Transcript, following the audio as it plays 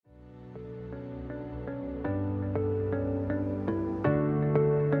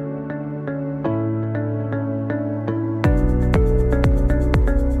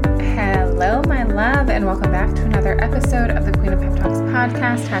welcome back to another episode of the Queen of Pep Talks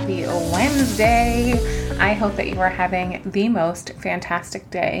podcast. Happy Wednesday. I hope that you are having the most fantastic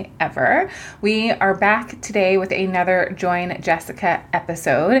day ever. We are back today with another Join Jessica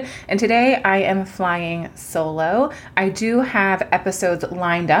episode, and today I am flying solo. I do have episodes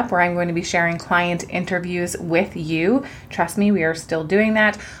lined up where I'm going to be sharing client interviews with you. Trust me, we are still doing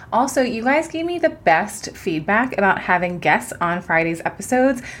that. Also, you guys gave me the best feedback about having guests on Friday's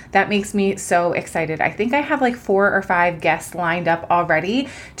episodes. That makes me so excited. I think I have like 4 or 5 guests lined up already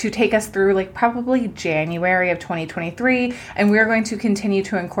to take us through like probably January of 2023. And we're going to continue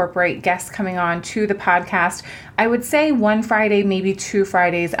to incorporate guests coming on to the podcast. I would say 1 Friday, maybe 2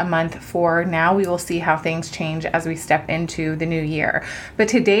 Fridays a month for now. We will see how things change as we step into the new year. But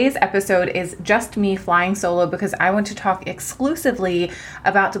today's episode is just me flying solo because I want to talk exclusively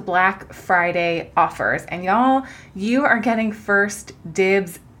about Black Friday offers. And y'all, you are getting first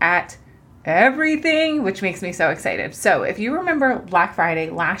dibs at everything, which makes me so excited. So if you remember Black Friday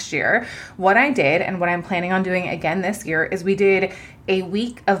last year, what I did and what I'm planning on doing again this year is we did a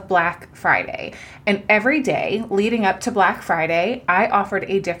week of Black Friday. And every day leading up to Black Friday, I offered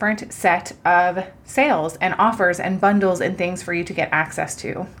a different set of sales and offers and bundles and things for you to get access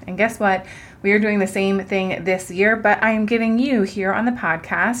to. And guess what? We are doing the same thing this year, but I am giving you here on the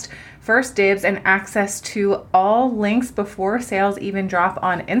podcast first dibs and access to all links before sales even drop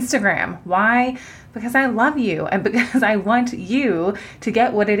on Instagram. Why? Because I love you and because I want you to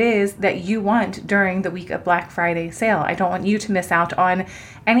get what it is that you want during the week of Black Friday sale. I don't want you to miss out on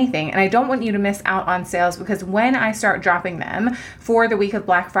anything, and I don't want you to miss out on sales because when I start dropping them for the week of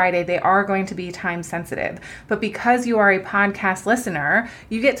Black Friday, they are going to be time sensitive. But because you are a podcast listener,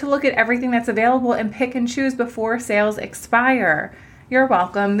 you get to look at everything that's available and pick and choose before sales expire. You're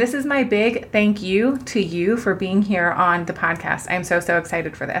welcome. This is my big thank you to you for being here on the podcast. I'm so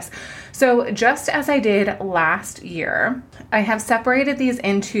excited for this. So just as I did last year, I have separated these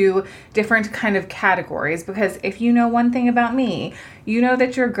into different kind of categories because if you know one thing about me, you know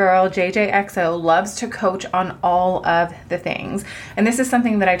that your girl, JJXO, loves to coach on all of the things. And this is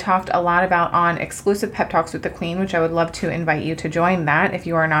something that I talked a lot about on exclusive Pep Talks with the Queen, which I would love to invite you to join that if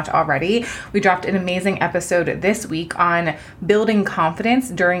you are not already. We dropped an amazing episode this week on building confidence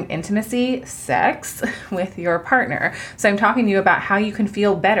during intimacy, sex with your partner. So I'm talking to you about how you can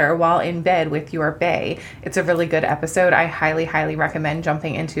feel better while in bed with your bae. It's a really good episode. I highly recommend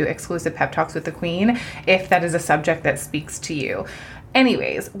jumping into exclusive Pep Talks with the Queen if that is a subject that speaks to you.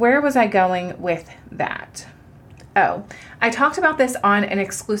 Anyways, where was I going with that? Oh, I talked about this on an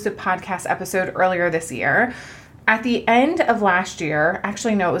exclusive podcast episode earlier this year. At the end of last year,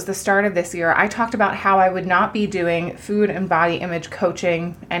 actually no, it was the start of this year, I talked about how I would not be doing food and body image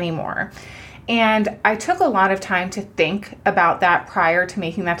coaching anymore. And I took a lot of time to think about that prior to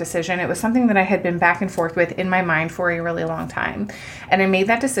making that decision. It was something that I had been back and forth with in my mind for a really long time. And I made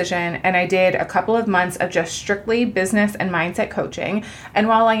that decision and I did a couple of months of just strictly business and mindset coaching. And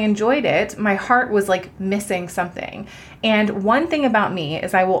while I enjoyed it, my heart was like missing something. And one thing about me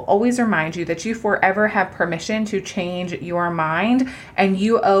is I will always remind you that you forever have permission to change your mind and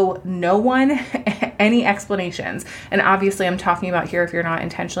you owe no one any explanations. And obviously I'm talking about here if you're not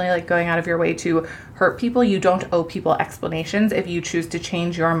intentionally like going out of your way to hurt people, you don't owe people explanations if you choose to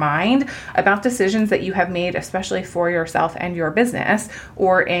change your mind about decisions that you have made, especially for yourself and your business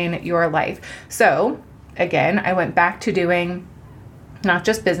or in your life. So again, I went back to doing not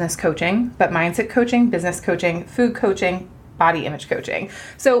just business coaching, but mindset coaching, business coaching, food coaching, body image coaching.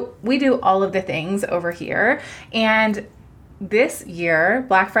 So we do all of the things over here. And this year,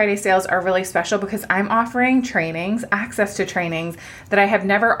 Black Friday sales are really special because I'm offering trainings, access to trainings that I have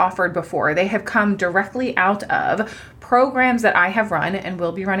never offered before. They have come directly out of programs that I have run and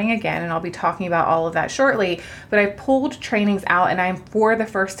will be running again, and I'll be talking about all of that shortly, but I pulled trainings out and I'm for the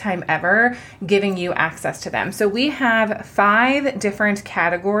first time ever giving you access to them. So we have 5 different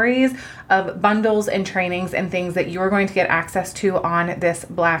categories of bundles and trainings and things that you're going to get access to on this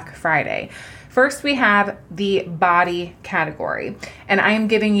Black Friday. First, we have the body category, and I am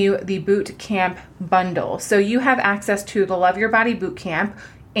giving you the boot camp bundle. So you have access to the Love Your Body Boot Camp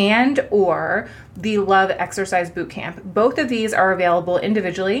and or the Love Exercise Bootcamp. Both of these are available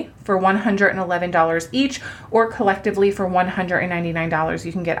individually for $111 each or collectively for $199.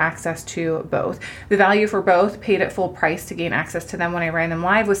 You can get access to both. The value for both, paid at full price to gain access to them when I ran them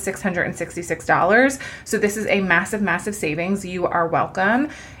live, was $666. So this is a massive savings. You are welcome.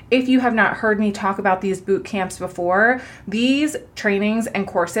 If you have not heard me talk about these boot camps before, these trainings and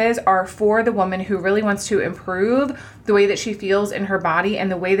courses are for the woman who really wants to improve the way that she feels in her body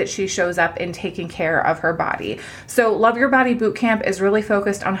and the way that she shows up in taking care of her body. So Love Your Body Bootcamp is really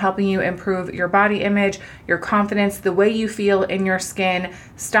focused on helping you improve your body image, your confidence, the way you feel in your skin,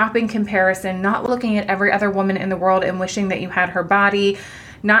 stopping comparison, not looking at every other woman in the world and wishing that you had her body,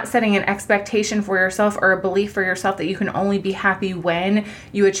 not setting an expectation for yourself or a belief for yourself that you can only be happy when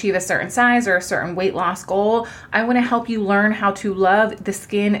you achieve a certain size or a certain weight loss goal. I want to help you learn how to love the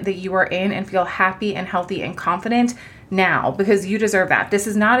skin that you are in and feel happy and healthy and confident now, because you deserve that. This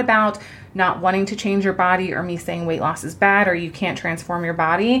is not about not wanting to change your body or me saying weight loss is bad or you can't transform your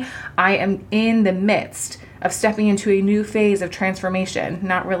body. I am in the midst of stepping into a new phase of transformation,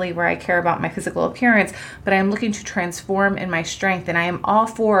 not really where I care about my physical appearance, but I'm looking to transform in my strength. And I am all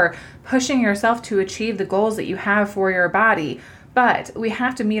for pushing yourself to achieve the goals that you have for your body. But we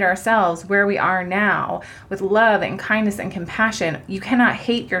have to meet ourselves where we are now with love and kindness and compassion. You cannot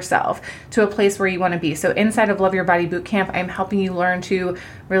hate yourself to a place where you want to be. So inside of Love Your Body Bootcamp, I'm helping you learn to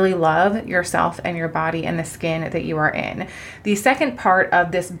really love yourself and your body and the skin that you are in. The second part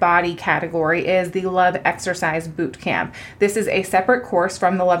of this body category is the Love Exercise Bootcamp. This is a separate course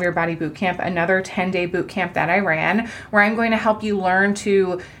from the Love Your Body Bootcamp, another 10-day bootcamp that I ran, where I'm going to help you learn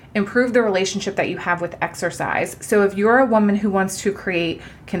to improve the relationship that you have with exercise. So if you're a woman who wants to create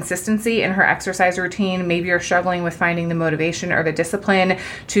consistency in her exercise routine, maybe you're struggling with finding the motivation or the discipline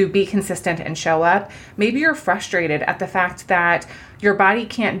to be consistent and show up. Maybe you're frustrated at the fact that your body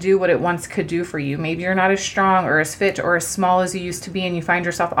can't do what it once could do for you. Maybe you're not as strong or as fit or as small as you used to be, and you find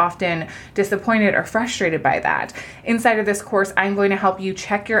yourself often disappointed or frustrated by that. Inside of this course, I'm going to help you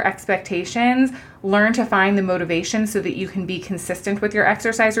check your expectations, learn to find the motivation so that you can be consistent with your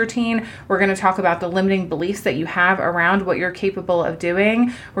exercise routine. We're going to talk about the limiting beliefs that you have around what you're capable of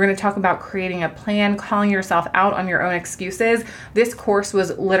doing. We're going to talk about creating a plan, calling yourself out on your own excuses. This course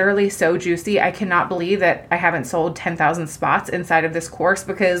was literally so juicy. I cannot believe that I haven't sold 10,000 spots inside of this course,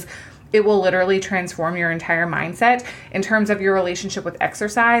 because it will literally transform your entire mindset in terms of your relationship with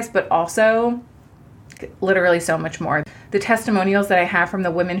exercise, but also literally so much more. The testimonials that I have from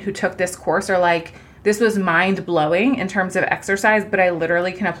the women who took this course are like, this was mind blowing in terms of exercise, but I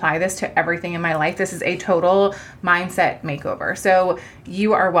literally can apply this to everything in my life. This is a total mindset makeover. So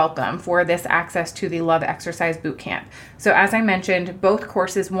you are welcome for this access to the Love Exercise Bootcamp. So as I mentioned, both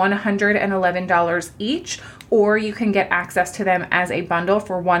courses $111 each, or you can get access to them as a bundle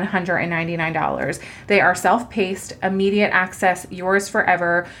for $199. They are self-paced, immediate access, yours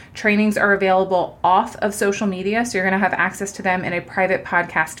forever. Trainings are available off of social media, so you're going to have access to them in a private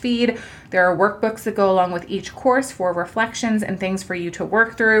podcast feed. There are workbooks that go along with each course for reflections and things for you to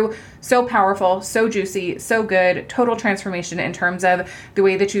work through. So powerful, so juicy, so good, total transformation in terms of the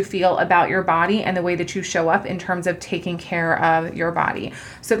way that you feel about your body and the way that you show up in terms of taking care of your body.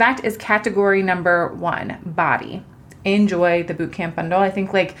 So that is category number 1, body. Enjoy the bootcamp bundle. I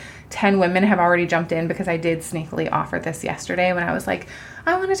think like 10 women have already jumped in because I did sneakily offer this yesterday when I was like,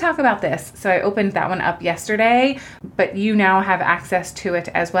 I want to talk about this. So I opened that one up yesterday, but you now have access to it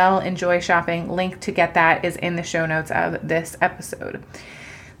as well. Enjoy shopping. Link to get that is in the show notes of this episode.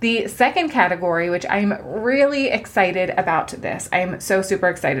 The second category, which I'm really excited about this. I'm so super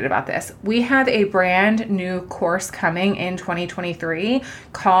excited about this. We have a brand new course coming in 2023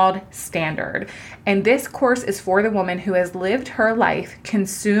 called Standard. And this course is for the woman who has lived her life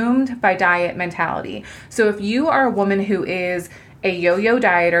consumed by diet mentality. So if you are a woman who is a yo-yo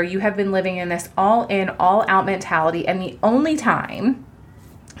dieter, you have been living in this all in, all out mentality, and the only time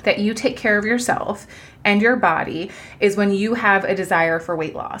that you take care of yourself and your body is when you have a desire for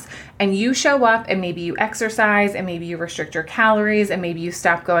weight loss, and you show up and maybe you exercise and maybe you restrict your calories and maybe you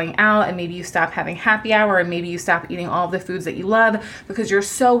stop going out and maybe you stop having happy hour and maybe you stop eating all of the foods that you love because you're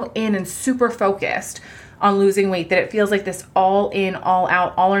so in and super focused on losing weight that it feels like this all in, all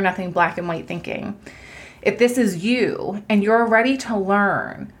out, all or nothing black and white thinking. If this is you and you're ready to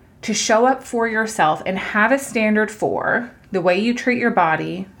learn to show up for yourself and have a standard for the way you treat your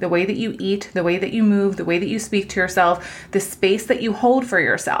body, the way that you eat, the way that you move, the way that you speak to yourself, the space that you hold for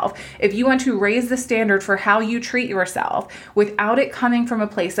yourself. If you want to raise the standard for how you treat yourself without it coming from a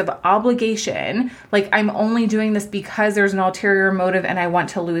place of obligation, like I'm only doing this because there's an ulterior motive and I want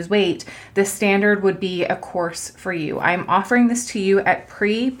to lose weight, the standard would be a course for you. I'm offering this to you at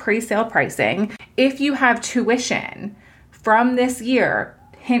pre-sale pricing. If you have tuition from this year,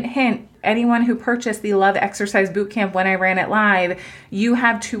 hint, hint, anyone who purchased the Love Exercise Bootcamp when I ran it live, you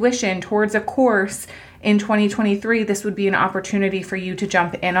have tuition towards a course in 2023, this would be an opportunity for you to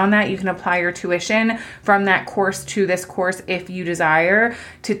jump in on that. You can apply your tuition from that course to this course if you desire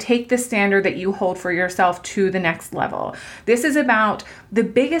to take the standard that you hold for yourself to the next level. This is about the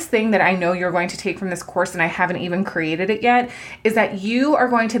biggest thing that I know you're going to take from this course, and I haven't even created it yet, is that you are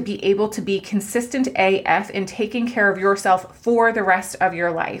going to be able to be consistent AF in taking care of yourself for the rest of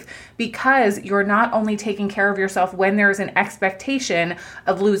your life, because you're not only taking care of yourself when there's an expectation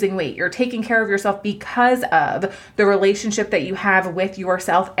of losing weight, you're taking care of yourself because of the relationship that you have with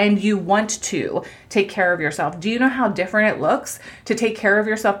yourself and you want to take care of yourself. Do you know how different it looks to take care of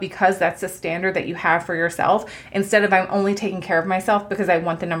yourself because that's the standard that you have for yourself, instead of I'm only taking care of myself because I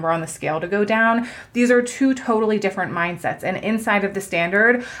want the number on the scale to go down? These are two totally different mindsets. And inside of the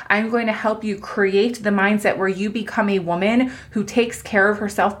standard, I'm going to help you create the mindset where you become a woman who takes care of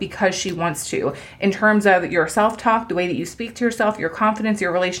herself because she wants to, in terms of your self-talk, the way that you speak to yourself, your confidence,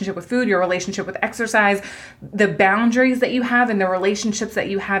 your relationship with food, your relationship with exercise, the boundaries that you have and the relationships that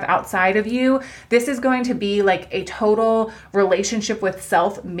you have outside of you. This is going to be like a total relationship with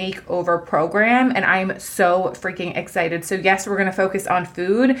self makeover program. And I'm so freaking excited. So yes, we're going to focus on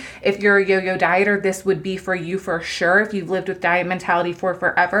food. If you're a yo-yo dieter, this would be for you for sure if you've lived with diet mentality for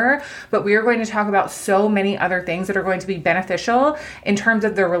forever. But we are going to talk about so many other things that are going to be beneficial in terms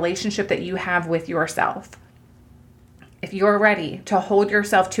of the relationship that you have with yourself. If you're ready to hold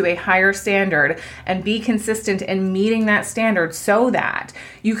yourself to a higher standard and be consistent in meeting that standard so that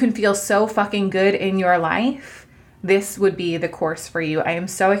you can feel so fucking good in your life, this would be the course for you. I am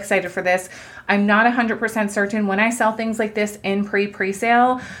so excited for this. I'm not 100% certain when I sell things like this in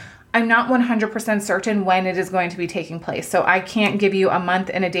pre-sale. I'm not 100% certain when it is going to be taking place. So I can't give you a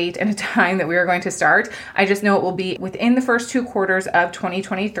month and a date and a time that we are going to start. I just know it will be within the first 2 quarters of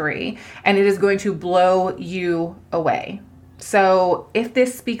 2023, and it is going to blow you away. So if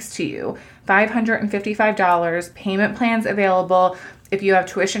this speaks to you, $555, payment plans available. If you have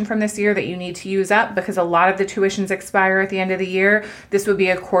tuition from this year that you need to use up, because a lot of the tuitions expire at the end of the year, this would be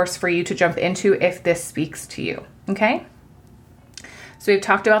a course for you to jump into if this speaks to you. Okay? So we've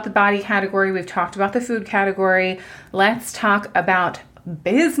talked about the body category. We've talked about the food category. Let's talk about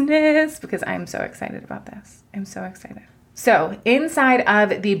business, because I'm so excited about this. I'm so excited. So inside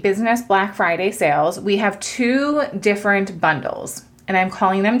of the business Black Friday sales, we have 2 different bundles, and I'm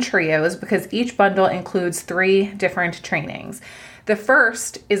calling them trios because each bundle includes 3 different trainings. The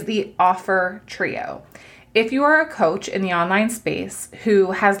first is the offer trio. If you are a coach in the online space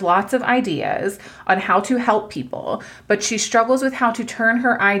who has lots of ideas on how to help people, but she struggles with how to turn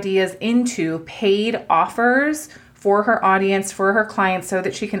her ideas into paid offers for her audience, for her clients, so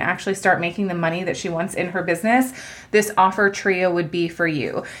that she can actually start making the money that she wants in her business, this offer trio would be for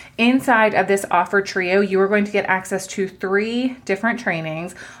you. Inside of this offer trio, you are going to get access to 3 different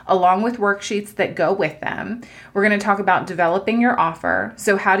trainings along with worksheets that go with them. We're going to talk about developing your offer.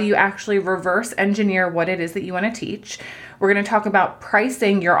 So how do you actually reverse engineer what it is that you want to teach? We're going to talk about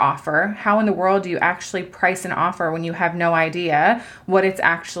pricing your offer. How in the world do you actually price an offer when you have no idea what it's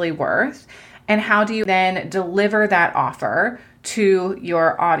actually worth? And how do you then deliver that offer to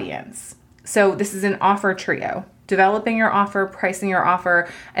your audience? So this is an offer trio: developing your offer, pricing your offer,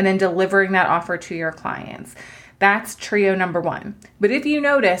 and then delivering that offer to your clients. That's trio number 1. But if you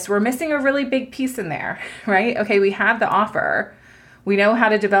notice, we're missing a really big piece in there, right? Okay, we have the offer. We know how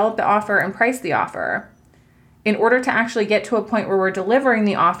to develop the offer and price the offer. In order to actually get to a point where we're delivering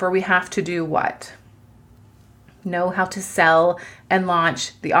the offer, we have to do what? Know how to sell and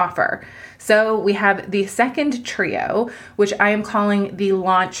launch the offer. So we have the second trio, which I am calling the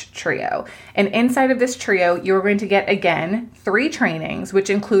launch trio. And inside of this trio, you're going to get, again, 3 trainings, which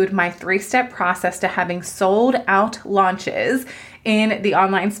include my 3-step process to having sold out launches in the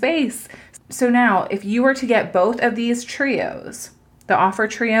online space. So now, if you were to get both of these trios, the offer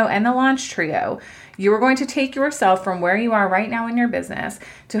trio and the launch trio, you are going to take yourself from where you are right now in your business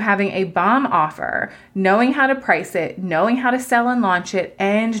to having a bomb offer, knowing how to price it, knowing how to sell and launch it,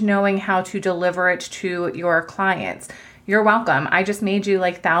 and knowing how to deliver it to your clients. You're welcome. I just made you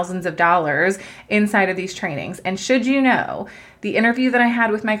like thousands of dollars inside of these trainings. And should you know, the interview that I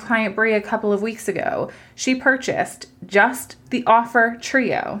had with my client Brie a couple of weeks ago, she purchased just the offer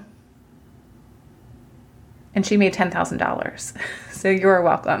trio and she made $10,000. So you're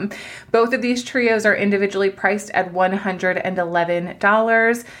welcome. Both of these trios are individually priced at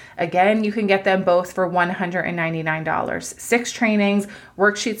 $111. Again, you can get them both for $199. 6 trainings,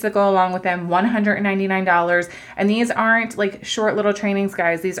 worksheets that go along with them, $199. And these aren't like short little trainings,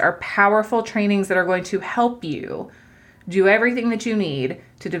 guys. These are powerful trainings that are going to help you do everything that you need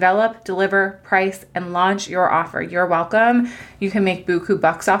to develop, deliver, price, and launch your offer. You're welcome. You can make buku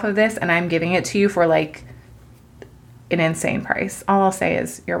bucks off of this, and I'm giving it to you for like an insane price. All I'll say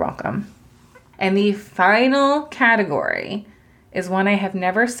is you're welcome. And the final category is one I have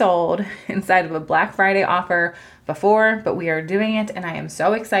never sold inside of a Black Friday offer before, but we are doing it and I am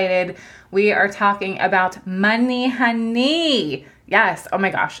so excited. We are talking about money, honey. Yes. Oh my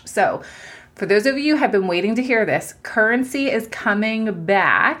gosh. So for those of you who have been waiting to hear this, Currency is coming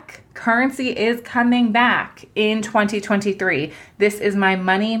back. Currency is coming back in 2023. This is my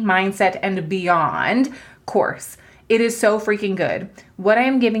Money Mindset and Beyond course. It is so freaking good. What I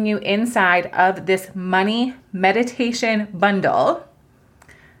am giving you inside of this money meditation bundle,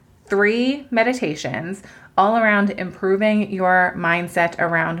 3 meditations all around improving your mindset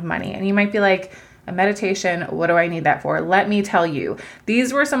around money. And you might be like, a meditation, what do I need that for? Let me tell you.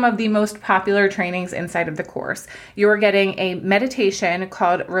 These were some of the most popular trainings inside of the course. You're getting a meditation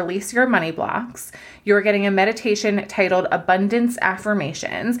called Release Your Money Blocks. You're getting a meditation titled Abundance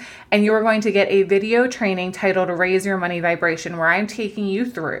Affirmations. And you're going to get a video training titled Raise Your Money Vibration, where I'm taking you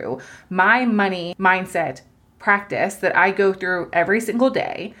through my money mindset practice that I go through every single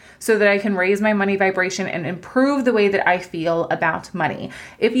day so that I can raise my money vibration and improve the way that I feel about money.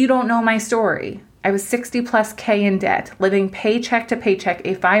 If you don't know my story, I was 60 plus K in debt, living paycheck to paycheck,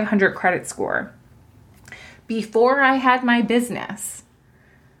 a 500 credit score. Before I had my business,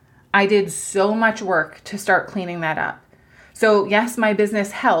 I did so much work to start cleaning that up. So yes, my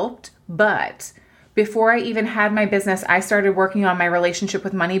business helped, but before I even had my business, I started working on my relationship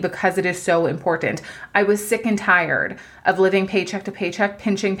with money because it is so important. I was sick and tired of living paycheck to paycheck,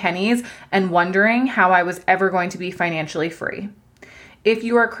 pinching pennies, and wondering how I was ever going to be financially free. If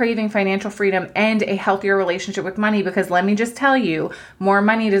you are craving financial freedom and a healthier relationship with money, because let me just tell you, more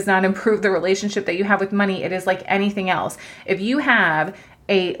money does not improve the relationship that you have with money. It is like anything else. If you have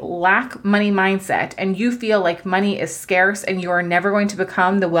a lack money mindset and you feel like money is scarce and you are never going to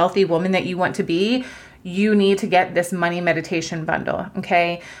become the wealthy woman that you want to be, you need to get this money meditation bundle,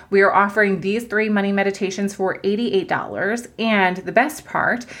 okay? We are offering these 3 money meditations for $88. And the best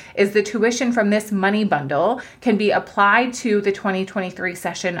part is the tuition from this money bundle can be applied to the 2023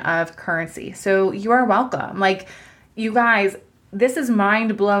 session of Currency. So you are welcome. Like, you guys, this is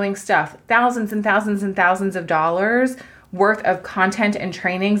mind-blowing stuff. Thousands and thousands and thousands of dollars worth of content and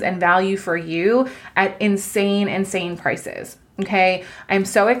trainings and value for you at insane prices. Okay. I'm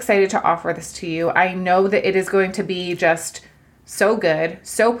so excited to offer this to you. I know that it is going to be just so good,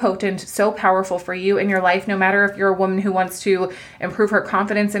 so potent, so powerful for you in your life, no matter if you're a woman who wants to improve her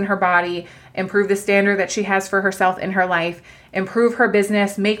confidence in her body, improve the standard that she has for herself in her life, improve her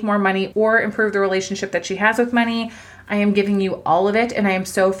business, make more money, or improve the relationship that she has with money. I am giving you all of it, and I am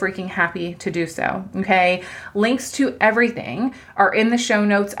so freaking happy to do so, okay? Links to everything are in the show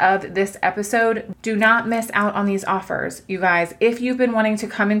notes of this episode. Do not miss out on these offers, you guys. If you've been wanting to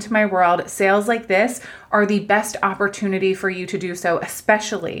come into my world, sales like this are the best opportunity for you to do so,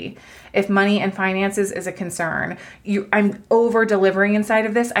 especially if money and finances is a concern. I'm over delivering inside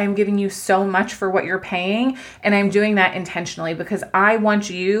of this. I'm giving you so much for what you're paying, and I'm doing that intentionally because I want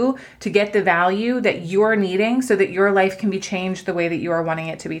you to get the value that you're needing so that your life can be changed the way that you are wanting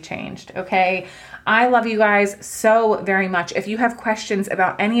it to be changed, okay? I love you guys so very much. If you have questions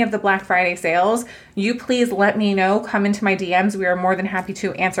about any of the Black Friday sales, you please let me know. Come into my DMs. We are more than happy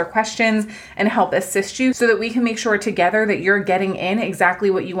to answer questions and help assist you so that we can make sure together that you're getting in exactly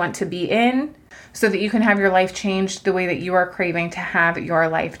what you want to be in, so that you can have your life changed the way that you are craving to have your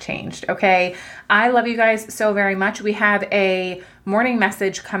life changed, okay? I love you guys so very much. We have a morning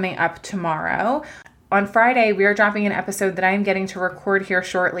message coming up tomorrow. On Friday, we are dropping an episode that I am getting to record here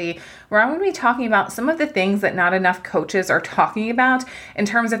shortly, where I'm going to be talking about some of the things that not enough coaches are talking about in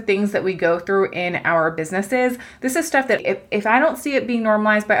terms of things that we go through in our businesses. This is stuff that if I don't see it being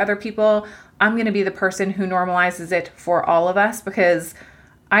normalized by other people, I'm going to be the person who normalizes it for all of us, because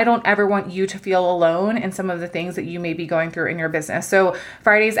I don't ever want you to feel alone in some of the things that you may be going through in your business. So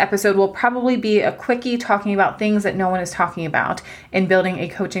Friday's episode will probably be a quickie talking about things that no one is talking about in building a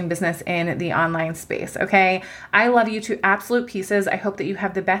coaching business in the online space, okay? I love you to absolute pieces. I hope that you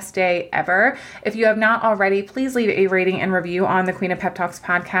have the best day ever. If you have not already, please leave a rating and review on the Queen of Pep Talks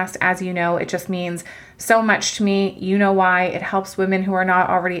podcast. As you know, it just means so much to me. You know why. It helps women who are not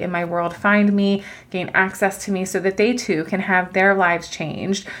already in my world find me, gain access to me so that they too can have their lives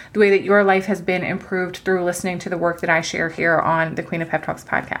changed the way that your life has been improved through listening to the work that I share here on the Queen of Pep Talks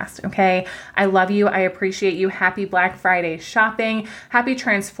podcast. Okay. I love you. I appreciate you. Happy Black Friday shopping. Happy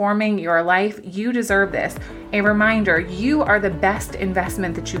transforming your life. You deserve this. A reminder, you are the best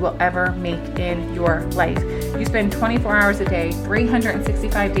investment that you will ever make in your life. You spend 24 hours a day,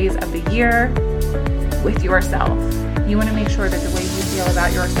 365 days of the year with yourself. You want to make sure that the way you feel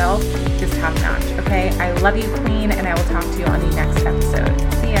about yourself is top notch, okay? I love you, Queen, and I will talk to you on the next episode.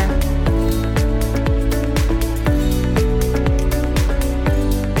 See ya.